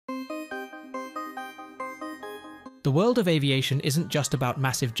The world of aviation isn't just about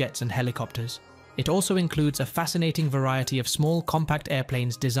massive jets and helicopters. It also includes a fascinating variety of small, compact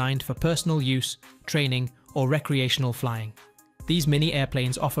airplanes designed for personal use, training, or recreational flying. These mini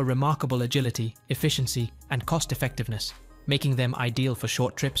airplanes offer remarkable agility, efficiency, and cost-effectiveness, making them ideal for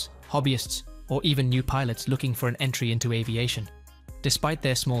short trips, hobbyists, or even new pilots looking for an entry into aviation. Despite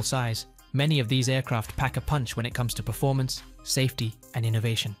their small size, many of these aircraft pack a punch when it comes to performance, safety, and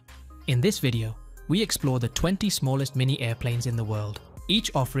innovation. In this video, we explore the 20 smallest mini airplanes in the world,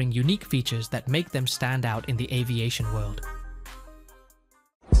 each offering unique features that make them stand out in the aviation world.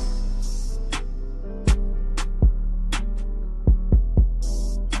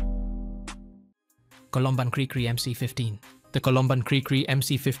 Colomban Cri-Cri MC-15. The Colomban Cri-Cri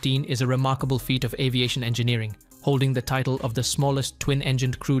MC-15 is a remarkable feat of aviation engineering, holding the title of the smallest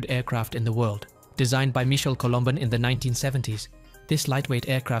twin-engined crewed aircraft in the world. Designed by Michel Colomban in the 1970s, this lightweight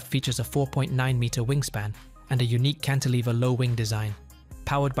aircraft features a 4.9-meter wingspan and a unique cantilever low-wing design.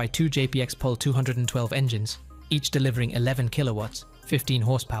 Powered by two JPX Pol 212 engines, each delivering 11 kilowatts, 15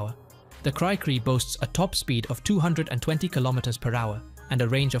 horsepower, the Cri-Cri boasts a top speed of 220 kilometers per hour and a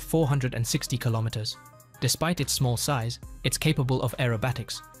range of 460 kilometers. Despite its small size, it's capable of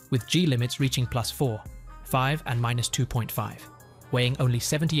aerobatics, with G limits reaching +4, 5 and -2.5. Weighing only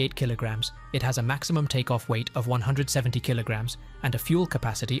 78 kilograms, it has a maximum takeoff weight of 170 kilograms and a fuel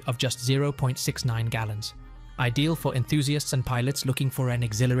capacity of just 0.69 gallons. Ideal for enthusiasts and pilots looking for an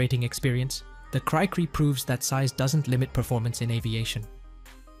exhilarating experience, the Cri-Cri proves that size doesn't limit performance in aviation.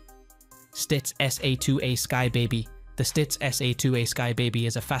 Stits SA-2A Sky Baby. The Stits SA-2A Sky Baby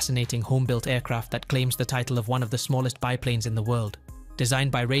is a fascinating home-built aircraft that claims the title of one of the smallest biplanes in the world.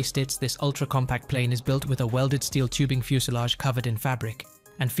 Designed by Ray Stits, this ultra-compact plane is built with a welded steel tubing fuselage covered in fabric,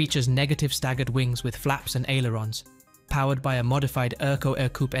 and features negative staggered wings with flaps and ailerons. Powered by a modified Erco Air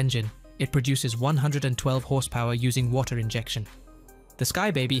Coupe engine, it produces 112 horsepower using water injection. The Sky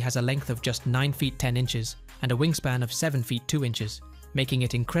Baby has a length of just 9 feet 10 inches and a wingspan of 7 feet 2 inches, making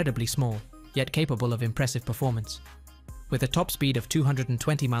it incredibly small, yet capable of impressive performance. With a top speed of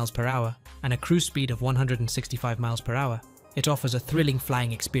 220 miles per hour and a cruise speed of 165 miles per hour, it offers a thrilling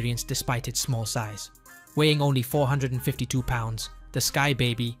flying experience despite its small size. Weighing only 452 pounds, the Sky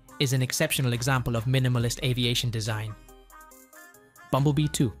Baby is an exceptional example of minimalist aviation design. Bumble Bee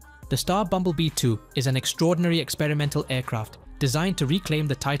II. The Star Bumble Bee II is an extraordinary experimental aircraft designed to reclaim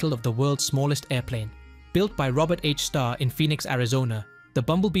the title of the world's smallest airplane. Built by Robert H. Starr in Phoenix, Arizona, the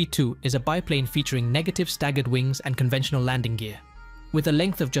Bumble Bee II is a biplane featuring negative staggered wings and conventional landing gear. With a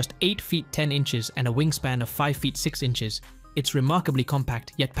length of just 8 feet 10 inches and a wingspan of 5 feet 6 inches, it's remarkably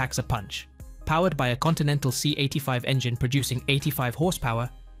compact yet packs a punch. Powered by a Continental C85 engine producing 85 horsepower,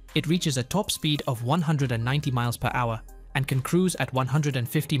 it reaches a top speed of 190 miles per hour and can cruise at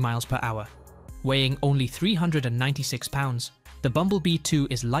 150 miles per hour. Weighing only 396 pounds, the Bumble Bee II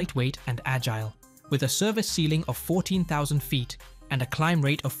is lightweight and agile, with a service ceiling of 14,000 feet and a climb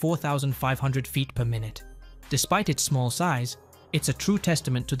rate of 4,500 feet per minute. Despite its small size, it's a true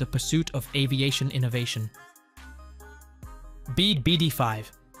testament to the pursuit of aviation innovation. Bede BD-5.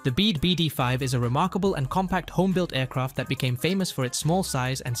 The Bede BD-5 is a remarkable and compact home-built aircraft that became famous for its small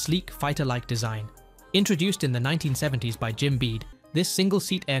size and sleek fighter-like design. Introduced in the 1970s by Jim Bede, this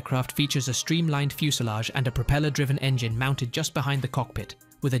single-seat aircraft features a streamlined fuselage and a propeller-driven engine mounted just behind the cockpit,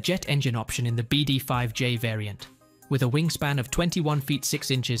 with a jet engine option in the BD-5J variant. With a wingspan of 21 feet 6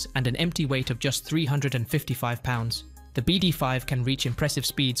 inches and an empty weight of just 355 pounds, the BD-5 can reach impressive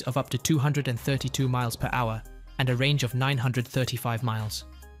speeds of up to 232 miles per hour and a range of 935 miles.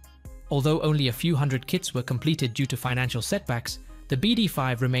 Although only a few hundred kits were completed due to financial setbacks, the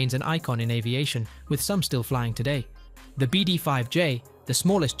BD-5 remains an icon in aviation, with some still flying today. The BD-5J, the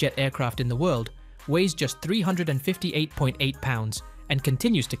smallest jet aircraft in the world, weighs just 358.8 pounds and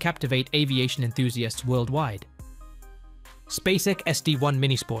continues to captivate aviation enthusiasts worldwide. Spacek SD-1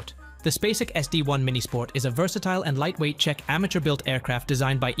 Minisport. The Spacek SD-1 Minisport is a versatile and lightweight Czech amateur-built aircraft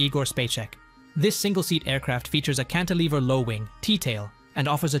designed by Igor Spacek. This single-seat aircraft features a cantilever low-wing, T-tail, and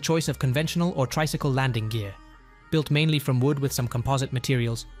offers a choice of conventional or tricycle landing gear. Built mainly from wood with some composite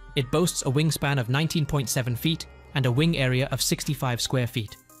materials, it boasts a wingspan of 19.7 feet and a wing area of 65 square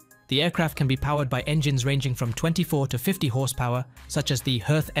feet. The aircraft can be powered by engines ranging from 24 to 50 horsepower, such as the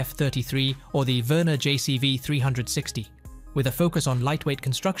Herth F33 or the Werner JCV 360. With a focus on lightweight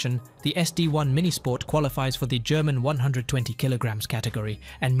construction, the SD-1 Minisport qualifies for the German 120 kilograms category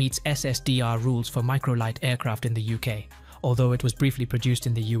and meets SSDR rules for microlight aircraft in the UK. Although it was briefly produced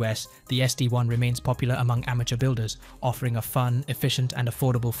in the US, the SD-1 remains popular among amateur builders, offering a fun, efficient and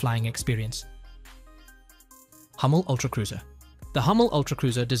affordable flying experience. Hummel Ultracruiser. The Hummel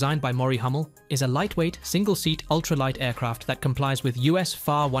Ultracruiser, designed by Maury Hummel, is a lightweight, single-seat ultralight aircraft that complies with US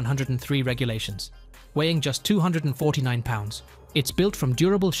FAR 103 regulations. Weighing just 249 pounds, it's built from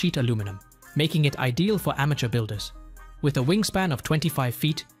durable sheet aluminum, making it ideal for amateur builders. With a wingspan of 25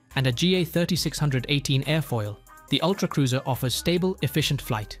 feet and a GA 3618 airfoil, the Ultracruiser offers stable, efficient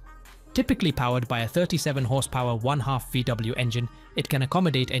flight. Typically powered by a 37 horsepower 1/2 VW engine, it can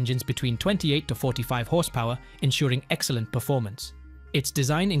accommodate engines between 28 to 45 horsepower, ensuring excellent performance. Its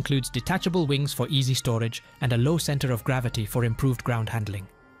design includes detachable wings for easy storage and a low center of gravity for improved ground handling.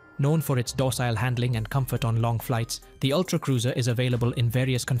 Known for its docile handling and comfort on long flights, the Ultracruiser is available in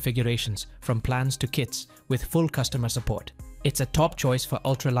various configurations, from plans to kits, with full customer support. It's a top choice for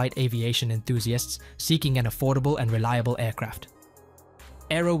ultralight aviation enthusiasts seeking an affordable and reliable aircraft.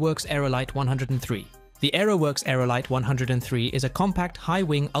 Aero-Works Aerolite 103. The Aero-Works Aerolite 103 is a compact,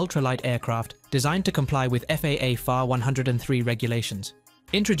 high-wing ultralight aircraft designed to comply with FAA FAR 103 regulations.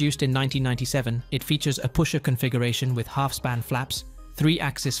 Introduced in 1997, it features a pusher configuration with half-span flaps,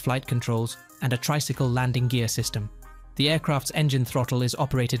 3-axis flight controls, and a tricycle landing gear system. The aircraft's engine throttle is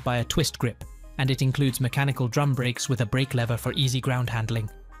operated by a twist grip, and it includes mechanical drum brakes with a brake lever for easy ground handling.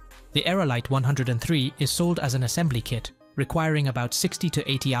 The Aerolite 103 is sold as an assembly kit, requiring about 60 to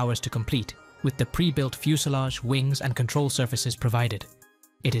 80 hours to complete, with the pre-built fuselage, wings, and control surfaces provided.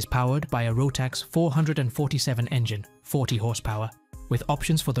 It is powered by a Rotax 447 engine, 40 horsepower, with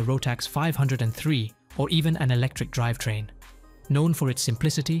options for the Rotax 503 or even an electric drivetrain. Known for its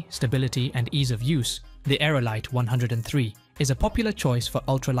simplicity, stability, and ease of use, the Aerolite 103 is a popular choice for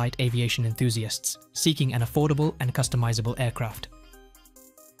ultralight aviation enthusiasts seeking an affordable and customizable aircraft.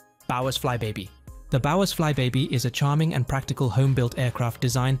 Bowers Flybaby. The Bowers Flybaby is a charming and practical home-built aircraft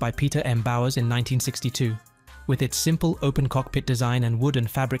designed by Peter M. Bowers in 1962. With its simple open cockpit design and wood and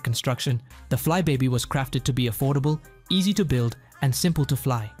fabric construction, the Flybaby was crafted to be affordable, easy to build, and simple to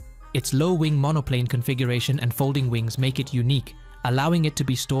fly. Its low-wing monoplane configuration and folding wings make it unique, allowing it to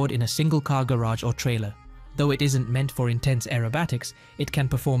be stored in a single-car garage or trailer. Though it isn't meant for intense aerobatics, it can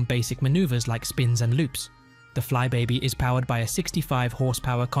perform basic maneuvers like spins and loops. The Flybaby is powered by a 65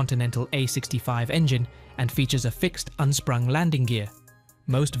 horsepower Continental A65 engine and features a fixed, unsprung landing gear.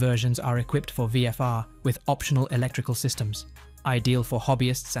 Most versions are equipped for VFR with optional electrical systems. Ideal for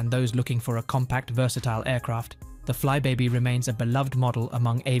hobbyists and those looking for a compact, versatile aircraft, the Flybaby remains a beloved model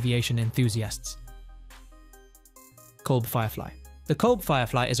among aviation enthusiasts. Kolb Firefly. The Kolb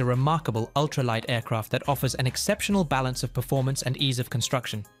Firefly is a remarkable ultralight aircraft that offers an exceptional balance of performance and ease of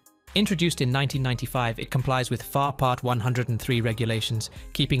construction. Introduced in 1995, it complies with FAR Part 103 regulations,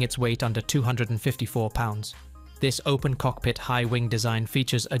 keeping its weight under 254 pounds. This open cockpit high-wing design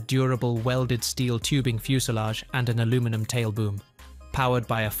features a durable welded steel tubing fuselage and an aluminum tail boom. Powered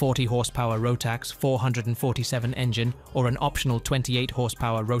by a 40 horsepower Rotax 447 engine or an optional 28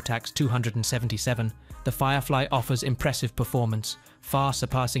 horsepower Rotax 277, the Firefly offers impressive performance, far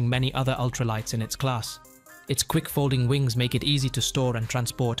surpassing many other ultralights in its class. Its quick folding wings make it easy to store and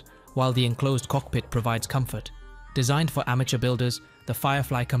transport, while the enclosed cockpit provides comfort. Designed for amateur builders, the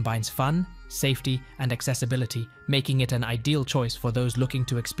Firefly combines fun, safety, and accessibility, making it an ideal choice for those looking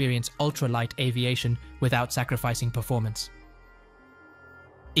to experience ultralight aviation without sacrificing performance.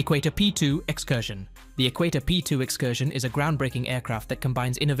 Equator P2 Xcursion. The Equator P2 Xcursion is a groundbreaking aircraft that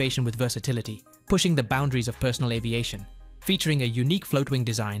combines innovation with versatility, pushing the boundaries of personal aviation. Featuring a unique floatwing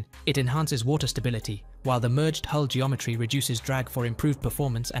design, it enhances water stability, while the merged hull geometry reduces drag for improved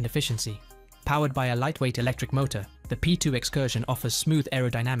performance and efficiency. Powered by a lightweight electric motor, the P2 Xcursion offers smooth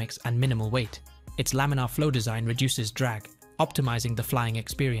aerodynamics and minimal weight. Its laminar flow design reduces drag, optimizing the flying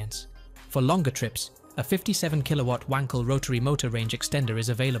experience. For longer trips, a 57 kilowatt Wankel rotary motor range extender is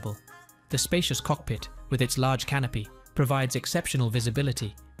available. The spacious cockpit, with its large canopy, provides exceptional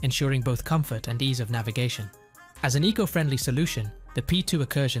visibility, ensuring both comfort and ease of navigation. As an eco-friendly solution, the P2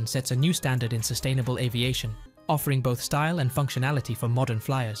 Xcursion sets a new standard in sustainable aviation, offering both style and functionality for modern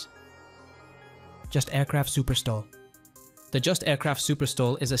flyers. Just Aircraft SuperSTOL. The Just Aircraft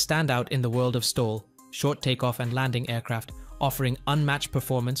SuperSTOL is a standout in the world of STOL, short takeoff and landing aircraft, offering unmatched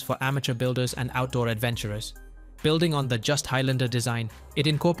performance for amateur builders and outdoor adventurers. Building on the Just Highlander design, it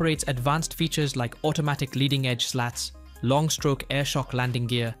incorporates advanced features like automatic leading-edge slats, long-stroke air-shock landing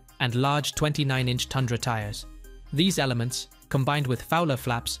gear, and large 29-inch Tundra tires. These elements, combined with Fowler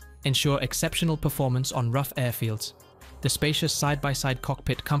flaps, ensure exceptional performance on rough airfields. The spacious side-by-side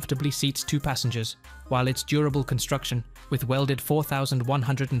cockpit comfortably seats 2 passengers, while its durable construction, with welded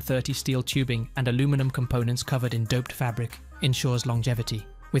 4,130 steel tubing and aluminum components covered in doped fabric, ensures longevity.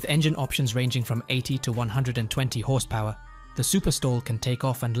 With engine options ranging from 80 to 120 horsepower, the SuperSTOL can take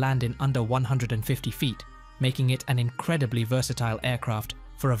off and land in under 150 feet, making it an incredibly versatile aircraft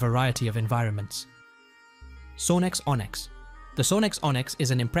for a variety of environments. Sonex Onex. The Sonex Onex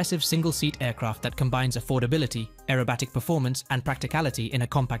is an impressive single-seat aircraft that combines affordability, aerobatic performance, and practicality in a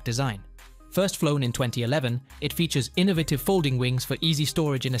compact design. First flown in 2011, it features innovative folding wings for easy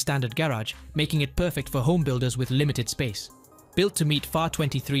storage in a standard garage, making it perfect for home builders with limited space. Built to meet FAR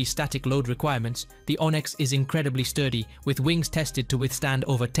 23 static load requirements, the Onex is incredibly sturdy, with wings tested to withstand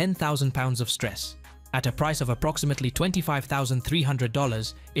over 10,000 pounds of stress. At a price of approximately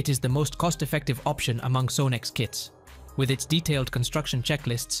 $25,300, it is the most cost-effective option among Sonex kits. With its detailed construction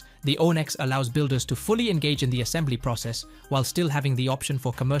checklists, the Onex allows builders to fully engage in the assembly process while still having the option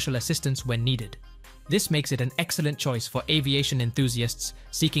for commercial assistance when needed. This makes it an excellent choice for aviation enthusiasts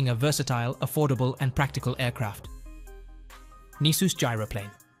seeking a versatile, affordable, and practical aircraft. Nisus Gyroplane.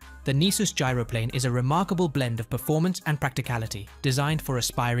 The Nisus Gyroplane is a remarkable blend of performance and practicality designed for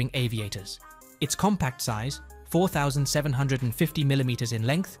aspiring aviators. Its compact size, 4,750 mm in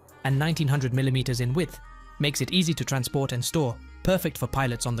length and 1,900 mm in width, makes it easy to transport and store, perfect for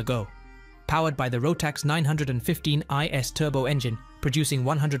pilots on the go. Powered by the Rotax 915 IS turbo engine, producing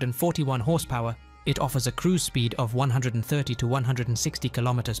 141 horsepower, it offers a cruise speed of 130 to 160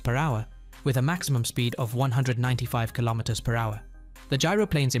 km per hour, with a maximum speed of 195 km per hour. The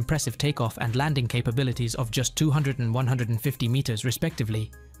gyroplane's impressive takeoff and landing capabilities of just 200 and 150 meters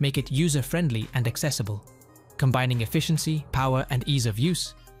respectively make it user-friendly and accessible. Combining efficiency, power, and ease of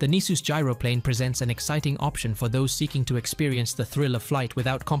use, the Nisus Gyroplane presents an exciting option for those seeking to experience the thrill of flight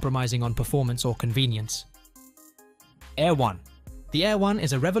without compromising on performance or convenience. Air One. The Air One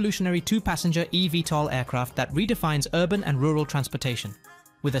is a revolutionary two-passenger eVTOL aircraft that redefines urban and rural transportation.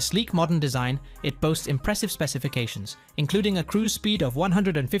 With a sleek modern design, it boasts impressive specifications, including a cruise speed of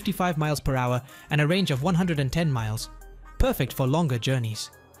 155 miles per hour and a range of 110 miles, perfect for longer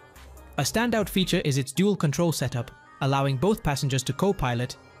journeys. A standout feature is its dual control setup, allowing both passengers to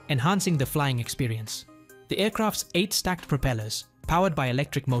co-pilot, enhancing the flying experience. The aircraft's 8 stacked propellers, powered by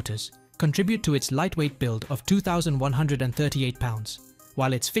electric motors, contribute to its lightweight build of 2,138 pounds,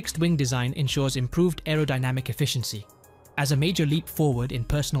 while its fixed-wing design ensures improved aerodynamic efficiency. As a major leap forward in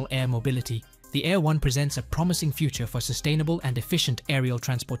personal air mobility, the Air One presents a promising future for sustainable and efficient aerial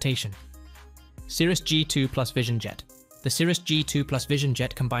transportation. Cirrus G2 Plus Vision Jet. The Cirrus G2 Plus Vision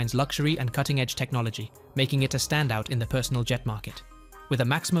Jet combines luxury and cutting-edge technology, making it a standout in the personal jet market. With a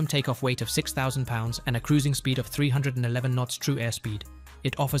maximum takeoff weight of 6,000 pounds and a cruising speed of 311 knots true airspeed,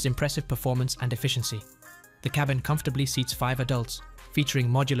 it offers impressive performance and efficiency. The cabin comfortably seats 5 adults, featuring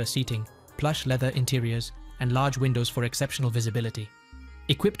modular seating, plush leather interiors, and large windows for exceptional visibility.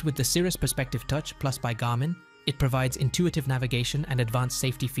 Equipped with the Cirrus Perspective Touch Plus by Garmin, it provides intuitive navigation and advanced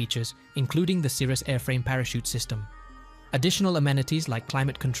safety features, including the Cirrus airframe parachute system. Additional amenities like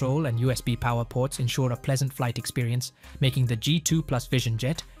climate control and USB power ports ensure a pleasant flight experience, making the G2 Plus Vision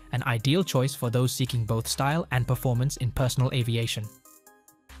Jet an ideal choice for those seeking both style and performance in personal aviation.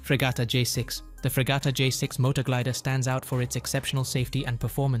 Fregata J6. The Fregata J6 motor glider stands out for its exceptional safety and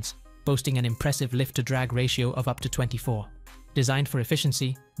performance, boasting an impressive lift-to-drag ratio of up to 24. Designed for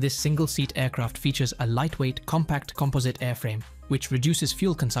efficiency, this single-seat aircraft features a lightweight, compact composite airframe, which reduces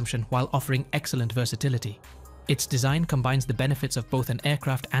fuel consumption while offering excellent versatility. Its design combines the benefits of both an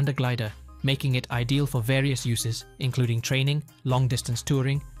aircraft and a glider, making it ideal for various uses, including training, long-distance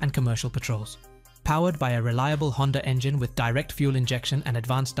touring, and commercial patrols. Powered by a reliable Honda engine with direct fuel injection and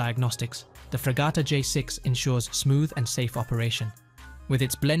advanced diagnostics, the Fregata J6 ensures smooth and safe operation. With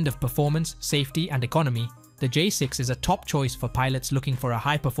its blend of performance, safety, and economy, the J6 is a top choice for pilots looking for a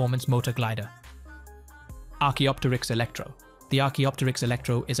high-performance motor glider. Archaeopteryx Electro. The Archaeopteryx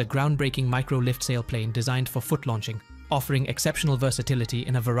Electro is a groundbreaking micro-lift sailplane designed for foot launching, offering exceptional versatility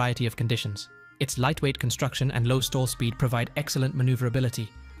in a variety of conditions. Its lightweight construction and low stall speed provide excellent maneuverability,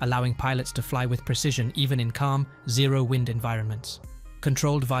 allowing pilots to fly with precision even in calm, zero-wind environments.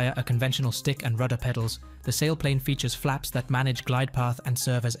 Controlled via a conventional stick and rudder pedals, the sailplane features flaps that manage glide path and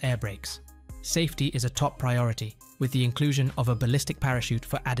serve as air brakes. Safety is a top priority, with the inclusion of a ballistic parachute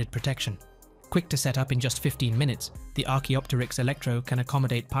for added protection. Quick to set up in just 15 minutes, the Archaeopteryx Electro can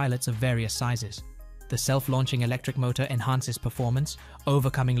accommodate pilots of various sizes. The self-launching electric motor enhances performance,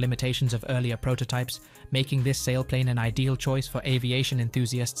 overcoming limitations of earlier prototypes, making this sailplane an ideal choice for aviation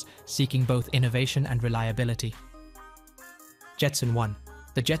enthusiasts seeking both innovation and reliability. Jetson One.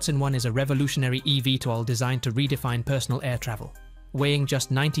 The Jetson One is a revolutionary eVTOL designed to redefine personal air travel. Weighing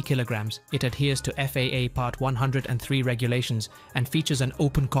just 90 kilograms, it adheres to FAA Part 103 regulations and features an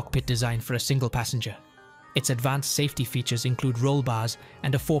open cockpit design for a single passenger. Its advanced safety features include roll bars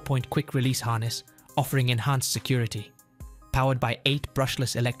and a 4-point quick-release harness, offering enhanced security. Powered by 8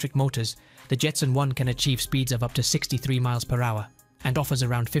 brushless electric motors, The Jetson One can achieve speeds of up to 63 miles per hour and offers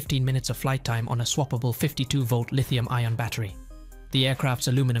around 15 minutes of flight time on a swappable 52-volt lithium-ion battery. The aircraft's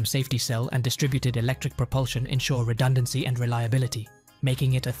aluminum safety cell and distributed electric propulsion ensure redundancy and reliability,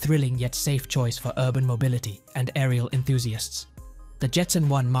 making it a thrilling yet safe choice for urban mobility and aerial enthusiasts. The Jetson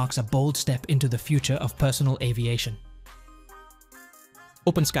One marks a bold step into the future of personal aviation.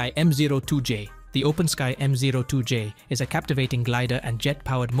 OpenSky M02J. The OpenSky M02J is a captivating glider and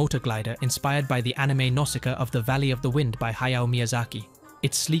jet-powered motor glider inspired by the anime Nausicaa of the Valley of the Wind by Hayao Miyazaki.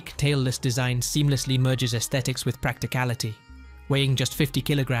 Its sleek, tailless design seamlessly merges aesthetics with practicality. Weighing just 50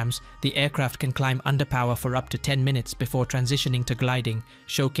 kilograms, the aircraft can climb under power for up to 10 minutes before transitioning to gliding,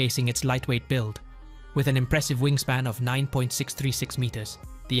 showcasing its lightweight build. With an impressive wingspan of 9.636 meters,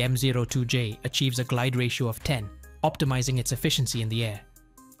 the M02J achieves a glide ratio of 10, optimizing its efficiency in the air.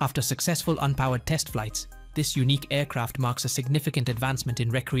 After successful unpowered test flights, this unique aircraft marks a significant advancement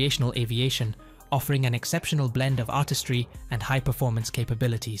in recreational aviation, offering an exceptional blend of artistry and high-performance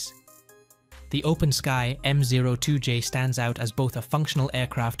capabilities. The OpenSky M02J stands out as both a functional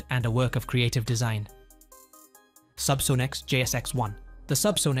aircraft and a work of creative design. Sonex JSX-1. The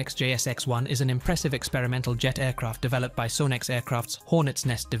Sonex JSX-1 is an impressive experimental jet aircraft developed by Sonex Aircraft's Hornet's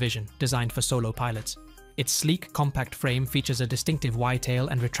Nest division, designed for solo pilots. Its sleek, compact frame features a distinctive Y-tail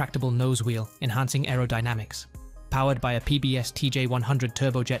and retractable nose wheel, enhancing aerodynamics. Powered by a PBS TJ100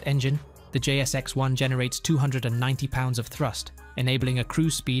 turbojet engine, the JSX-1 generates 290 pounds of thrust, enabling a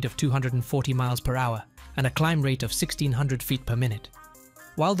cruise speed of 240 miles per hour and a climb rate of 1,600 feet per minute.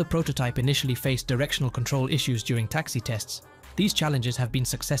 While the prototype initially faced directional control issues during taxi tests, these challenges have been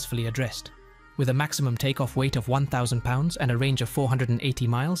successfully addressed. With a maximum takeoff weight of 1,000 pounds and a range of 480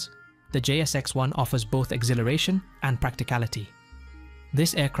 miles, the JSX-1 offers both exhilaration and practicality.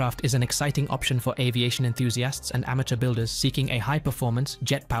 This aircraft is an exciting option for aviation enthusiasts and amateur builders seeking a high-performance,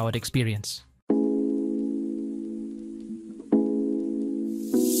 jet-powered experience.